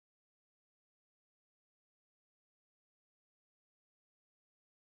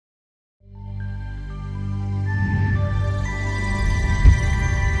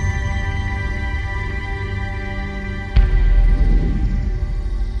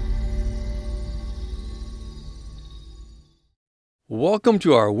Welcome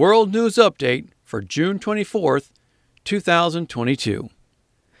to our World News Update for June 24th, 2022.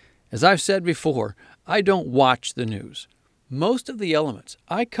 As I've said before, I don't watch the news. Most of the elements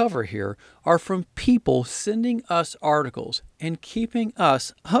I cover here are from people sending us articles and keeping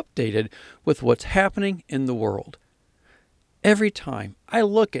us updated with what's happening in the world. Every time I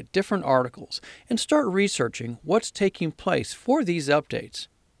look at different articles and start researching what's taking place for these updates,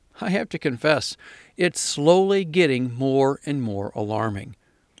 I have to confess, it's slowly getting more and more alarming.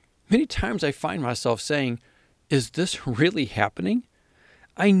 Many times I find myself saying, is this really happening?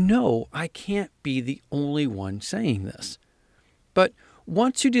 I know I can't be the only one saying this. But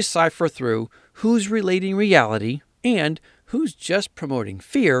once you decipher through who's relating reality and who's just promoting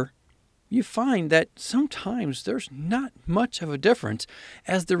fear, you find that sometimes there's not much of a difference,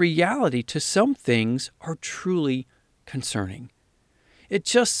 as the reality to some things are truly concerning. It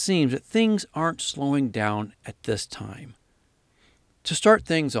just seems that things aren't slowing down at this time. To start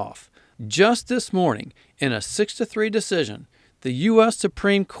things off, just this morning, in a 6-3 decision, the U.S.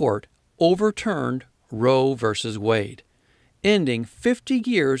 Supreme Court overturned Roe v. Wade, ending 50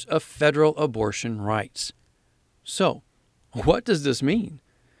 years of federal abortion rights. So, what does this mean?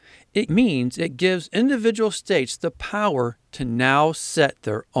 It means it gives individual states the power to now set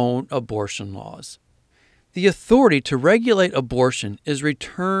their own abortion laws. The authority to regulate abortion is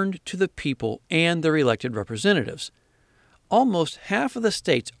returned to the people and their elected representatives. Almost half of the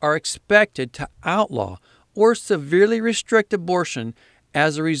states are expected to outlaw or severely restrict abortion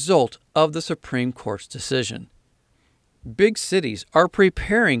as a result of the Supreme Court's decision. Big cities are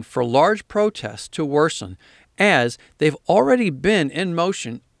preparing for large protests to worsen, as they've already been in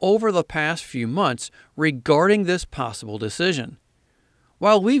motion over the past few months regarding this possible decision.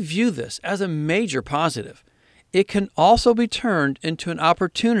 While we view this as a major positive, it can also be turned into an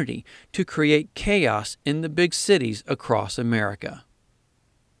opportunity to create chaos in the big cities across America.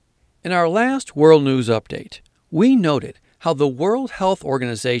 In our last World News Update, we noted how the World Health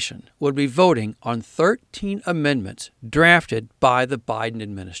Organization would be voting on 13 amendments drafted by the Biden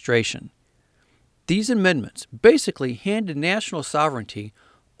administration. These amendments basically handed national sovereignty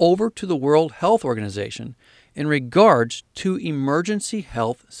over to the World Health Organization in regards to emergency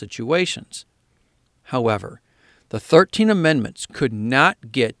health situations. However, the 13 amendments could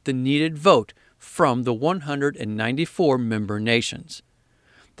not get the needed vote from the 194 member nations.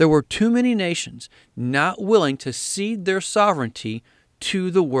 There were too many nations not willing to cede their sovereignty to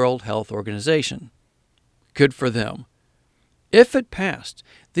the World Health Organization. Good for them. If it passed,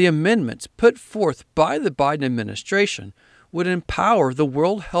 the amendments put forth by the Biden administration would empower the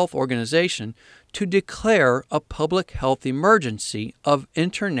World Health Organization to declare a public health emergency of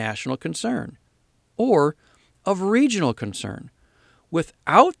international concern, or of regional concern,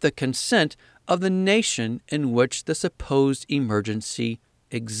 without the consent of the nation in which the supposed emergency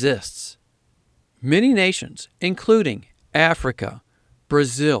exists. Many nations, including Africa,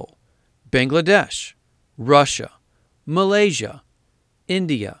 Brazil, Bangladesh, Russia, Malaysia,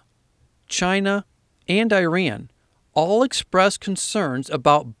 India, China, and Iran, all expressed concerns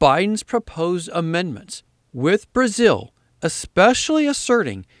about Biden's proposed amendments, with Brazil especially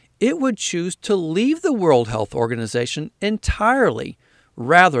asserting it would choose to leave the World Health Organization entirely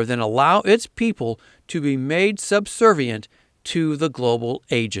rather than allow its people to be made subservient to the global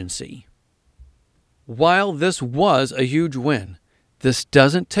agency. While this was a huge win, this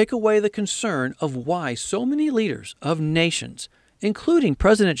doesn't take away the concern of why so many leaders of nations, including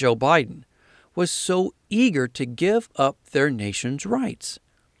President Joe Biden, was so eager to give up their nation's rights,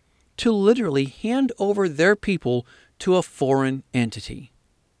 to literally hand over their people to a foreign entity.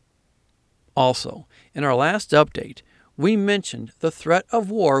 Also, in our last update, we mentioned the threat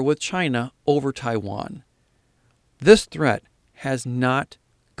of war with China over Taiwan. This threat has not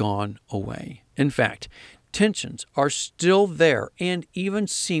gone away. In fact, tensions are still there and even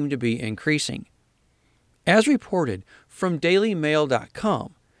seem to be increasing. As reported from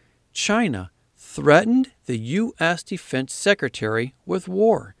DailyMail.com, China threatened the U.S. Defense Secretary with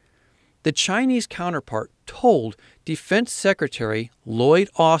war. The Chinese counterpart told Defense Secretary Lloyd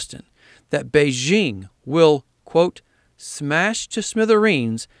Austin that Beijing will, quote, smash to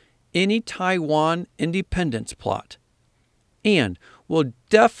smithereens any Taiwan independence plot, and will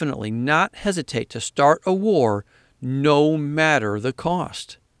definitely not hesitate to start a war no matter the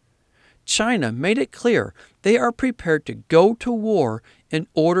cost. China made it clear they are prepared to go to war in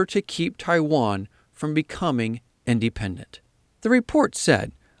order to keep Taiwan from becoming independent. The report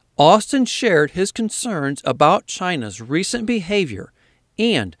said Austin shared his concerns about China's recent behavior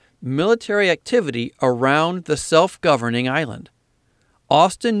and military activity around the self-governing island.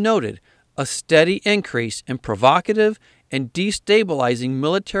 Austin noted a steady increase in provocative and destabilizing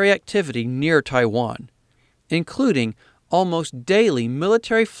military activity near Taiwan, including almost daily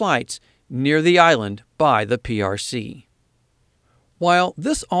military flights near the island by the PRC. While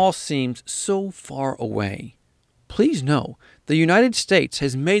this all seems so far away, please know the United States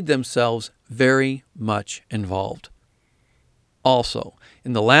has made themselves very much involved. Also,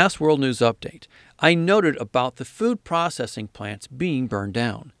 in the last World News Update, I noted about the food processing plants being burned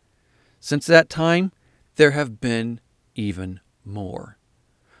down. Since that time, there have been even more.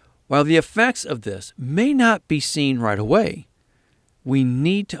 While the effects of this may not be seen right away, we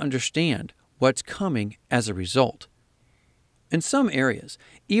need to understand what's coming as a result. In some areas,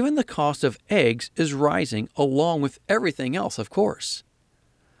 even the cost of eggs is rising along with everything else, of course.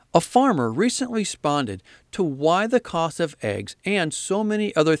 A farmer recently responded to why the cost of eggs and so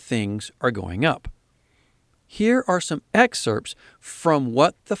many other things are going up. Here are some excerpts from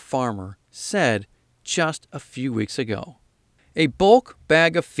what the farmer said just a few weeks ago. A bulk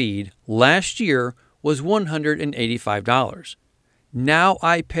bag of feed last year was $185. Now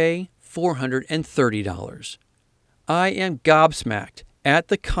I pay $430. I am gobsmacked at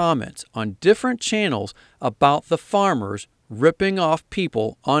the comments on different channels about the farmers ripping off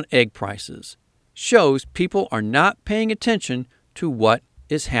people on egg prices. Shows people are not paying attention to what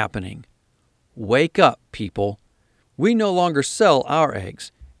is happening. Wake up, people. We no longer sell our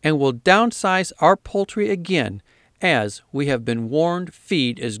eggs and will downsize our poultry again, as we have been warned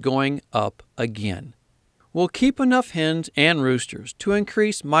feed is going up again. We'll keep enough hens and roosters to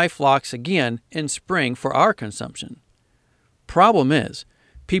increase my flocks again in spring for our consumption. Problem is,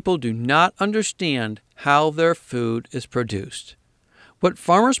 people do not understand how their food is produced. What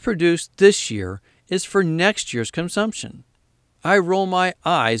farmers produce this year is for next year's consumption. I roll my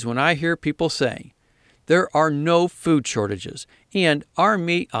eyes when I hear people say, there are no food shortages and our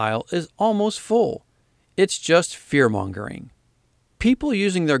meat aisle is almost full. It's just fear-mongering. People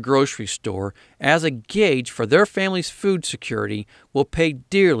using their grocery store as a gauge for their family's food security will pay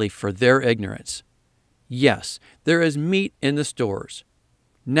dearly for their ignorance. Yes, there is meat in the stores.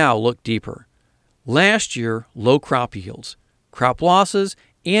 Now look deeper. Last year, low crop yields, crop losses,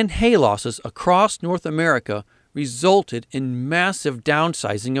 and hay losses across North America resulted in massive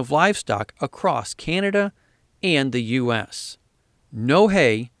downsizing of livestock across Canada and the U.S. No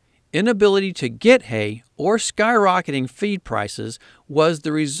hay, inability to get hay, or skyrocketing feed prices was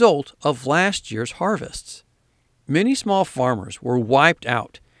the result of last year's harvests. Many small farmers were wiped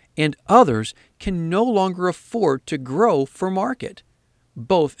out, and others can no longer afford to grow for market,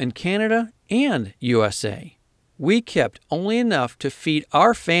 both in Canada and USA. We kept only enough to feed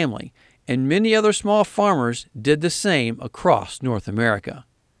our family, and many other small farmers did the same across North America.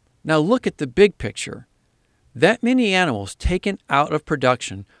 Now look at the big picture. That many animals taken out of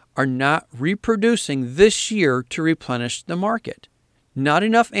production are not reproducing this year to replenish the market. Not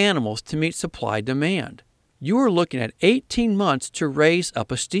enough animals to meet supply-demand. You are looking at 18 months to raise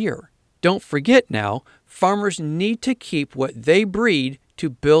up a steer. Don't forget now, farmers need to keep what they breed to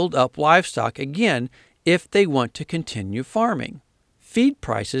build up livestock again if they want to continue farming. Feed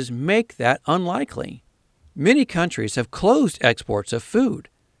prices make that unlikely. Many countries have closed exports of food.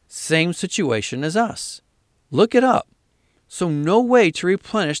 Same situation as us. Look it up. So no way to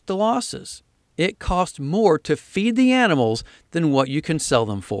replenish the losses. It costs more to feed the animals than what you can sell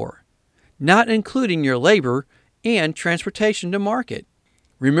them for, not including your labor and transportation to market.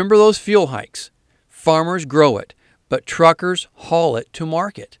 Remember those fuel hikes. Farmers grow it, but truckers haul it to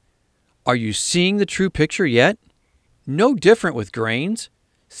market. Are you seeing the true picture yet? No different with grains,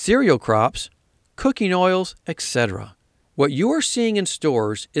 cereal crops, cooking oils, etc. What you are seeing in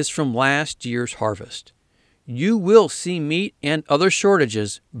stores is from last year's harvest. You will see meat and other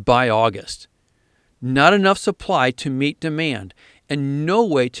shortages by August. Not enough supply to meet demand and no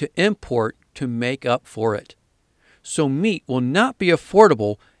way to import to make up for it. So meat will not be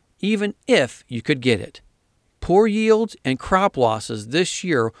affordable even if you could get it. Poor yields and crop losses this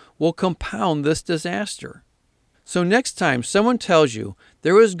year will compound this disaster. So next time someone tells you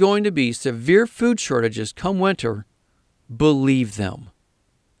there is going to be severe food shortages come winter, believe them.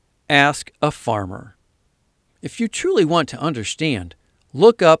 Ask a farmer. If you truly want to understand,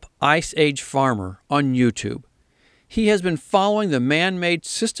 look up Ice Age Farmer on YouTube. He has been following the man-made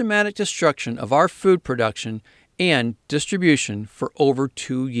systematic destruction of our food production and distribution for over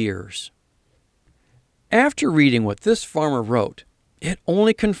 2 years. After reading what this farmer wrote, it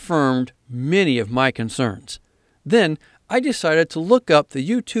only confirmed many of my concerns. Then I decided to look up the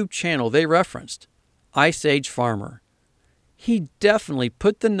YouTube channel they referenced, Ice Age Farmer. He definitely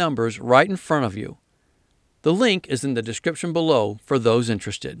put the numbers right in front of you. The link is in the description below for those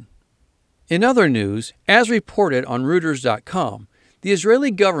interested. In other news, as reported on Reuters.com, the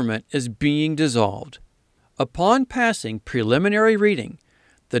Israeli government is being dissolved. Upon passing preliminary reading,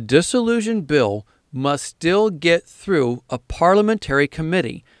 the dissolution bill must still get through a parliamentary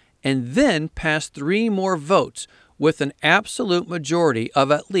committee and then pass 3 more votes with an absolute majority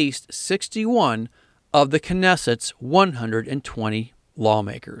of at least 61 of the Knesset's 120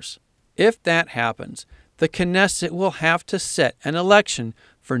 lawmakers. If that happens, the Knesset will have to set an election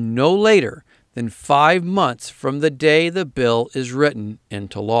for no later than 5 months from the day the bill is written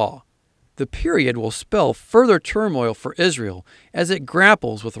into law. The period will spell further turmoil for Israel as it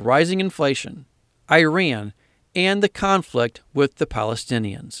grapples with rising inflation, Iran, and the conflict with the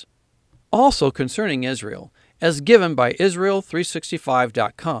Palestinians. Also concerning Israel, as given by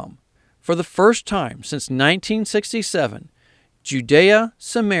Israel365.com, for the first time since 1967, Judea,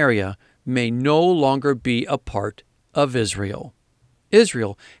 Samaria may no longer be a part of Israel.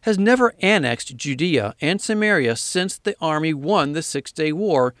 Israel has never annexed Judea and Samaria since the army won the Six-Day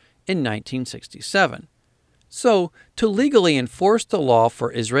War in 1967. So, to legally enforce the law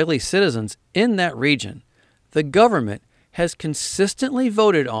for Israeli citizens in that region, the government has consistently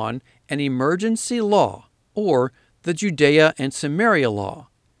voted on an emergency law, or the Judea and Samaria law.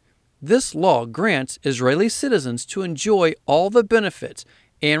 This law grants Israeli citizens to enjoy all the benefits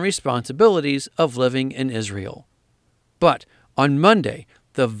and responsibilities of living in Israel. But on Monday,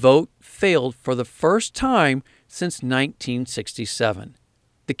 the vote failed for the first time since 1967.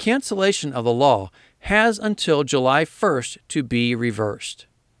 The cancellation of the law has until July 1st to be reversed.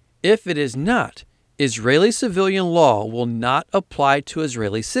 If it is not, Israeli civilian law will not apply to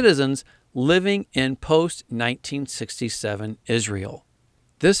Israeli citizens living in post-1967 Israel.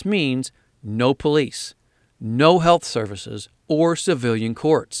 This means no police, no health services, or civilian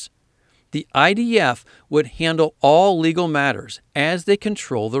courts. The IDF would handle all legal matters as they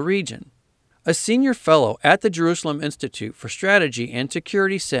control the region. A senior fellow at the Jerusalem Institute for Strategy and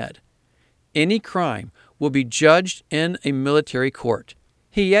Security said, "Any crime will be judged in a military court."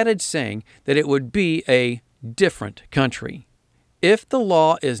 He added, saying that it would be a different country. If the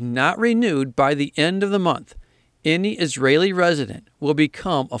law is not renewed by the end of the month, any Israeli resident will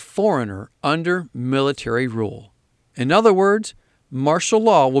become a foreigner under military rule. In other words, martial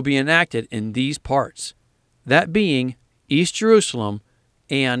law will be enacted in these parts, that being East Jerusalem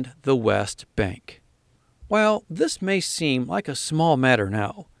and the West Bank. While this may seem like a small matter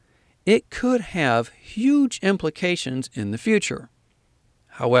now, it could have huge implications in the future.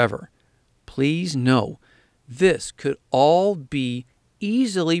 However, please know this could all be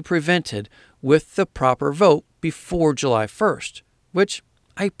easily prevented with the proper vote before July 1st, which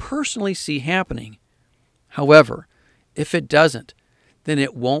I personally see happening. However, if it doesn't, then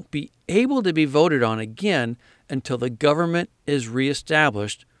it won't be able to be voted on again until the government is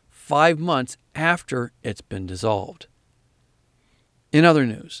reestablished 5 months after it's been dissolved. In other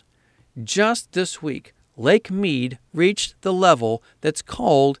news, just this week, Lake Mead reached the level that's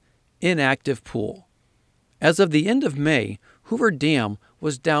called inactive pool. As of the end of May, Hoover Dam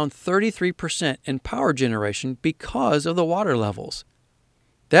was down 33% in power generation because of the water levels.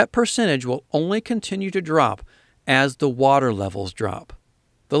 That percentage will only continue to drop as the water levels drop.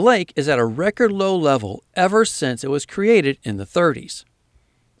 The lake is at a record low level ever since it was created in the 30s.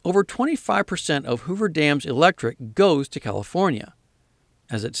 Over 25% of Hoover Dam's electric goes to California.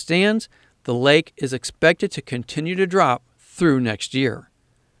 As it stands, the lake is expected to continue to drop through next year.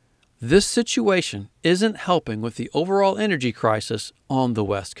 This situation isn't helping with the overall energy crisis on the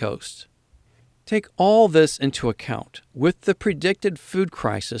West Coast. Take all this into account with the predicted food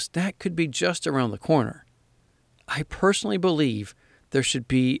crisis that could be just around the corner. I personally believe there should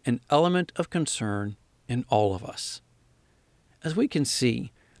be an element of concern in all of us. As we can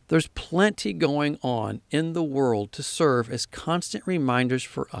see, there's plenty going on in the world to serve as constant reminders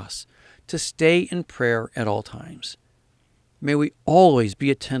for us to stay in prayer at all times. May we always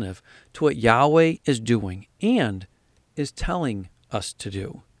be attentive to what Yahweh is doing and is telling us to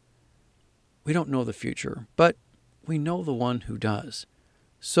do. We don't know the future, but we know the one who does.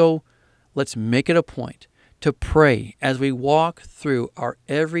 So let's make it a point to pray as we walk through our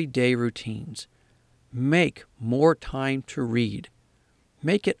everyday routines. Make more time to read.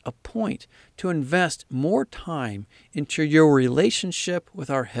 Make it a point to invest more time into your relationship with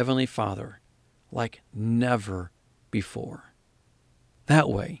our Heavenly Father like never before. That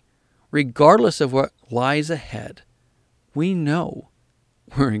way, regardless of what lies ahead, we know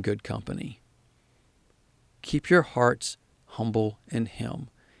we're in good company. Keep your hearts humble in Him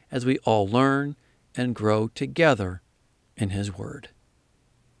as we all learn and grow together in His Word.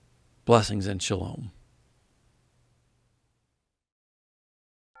 Blessings and shalom.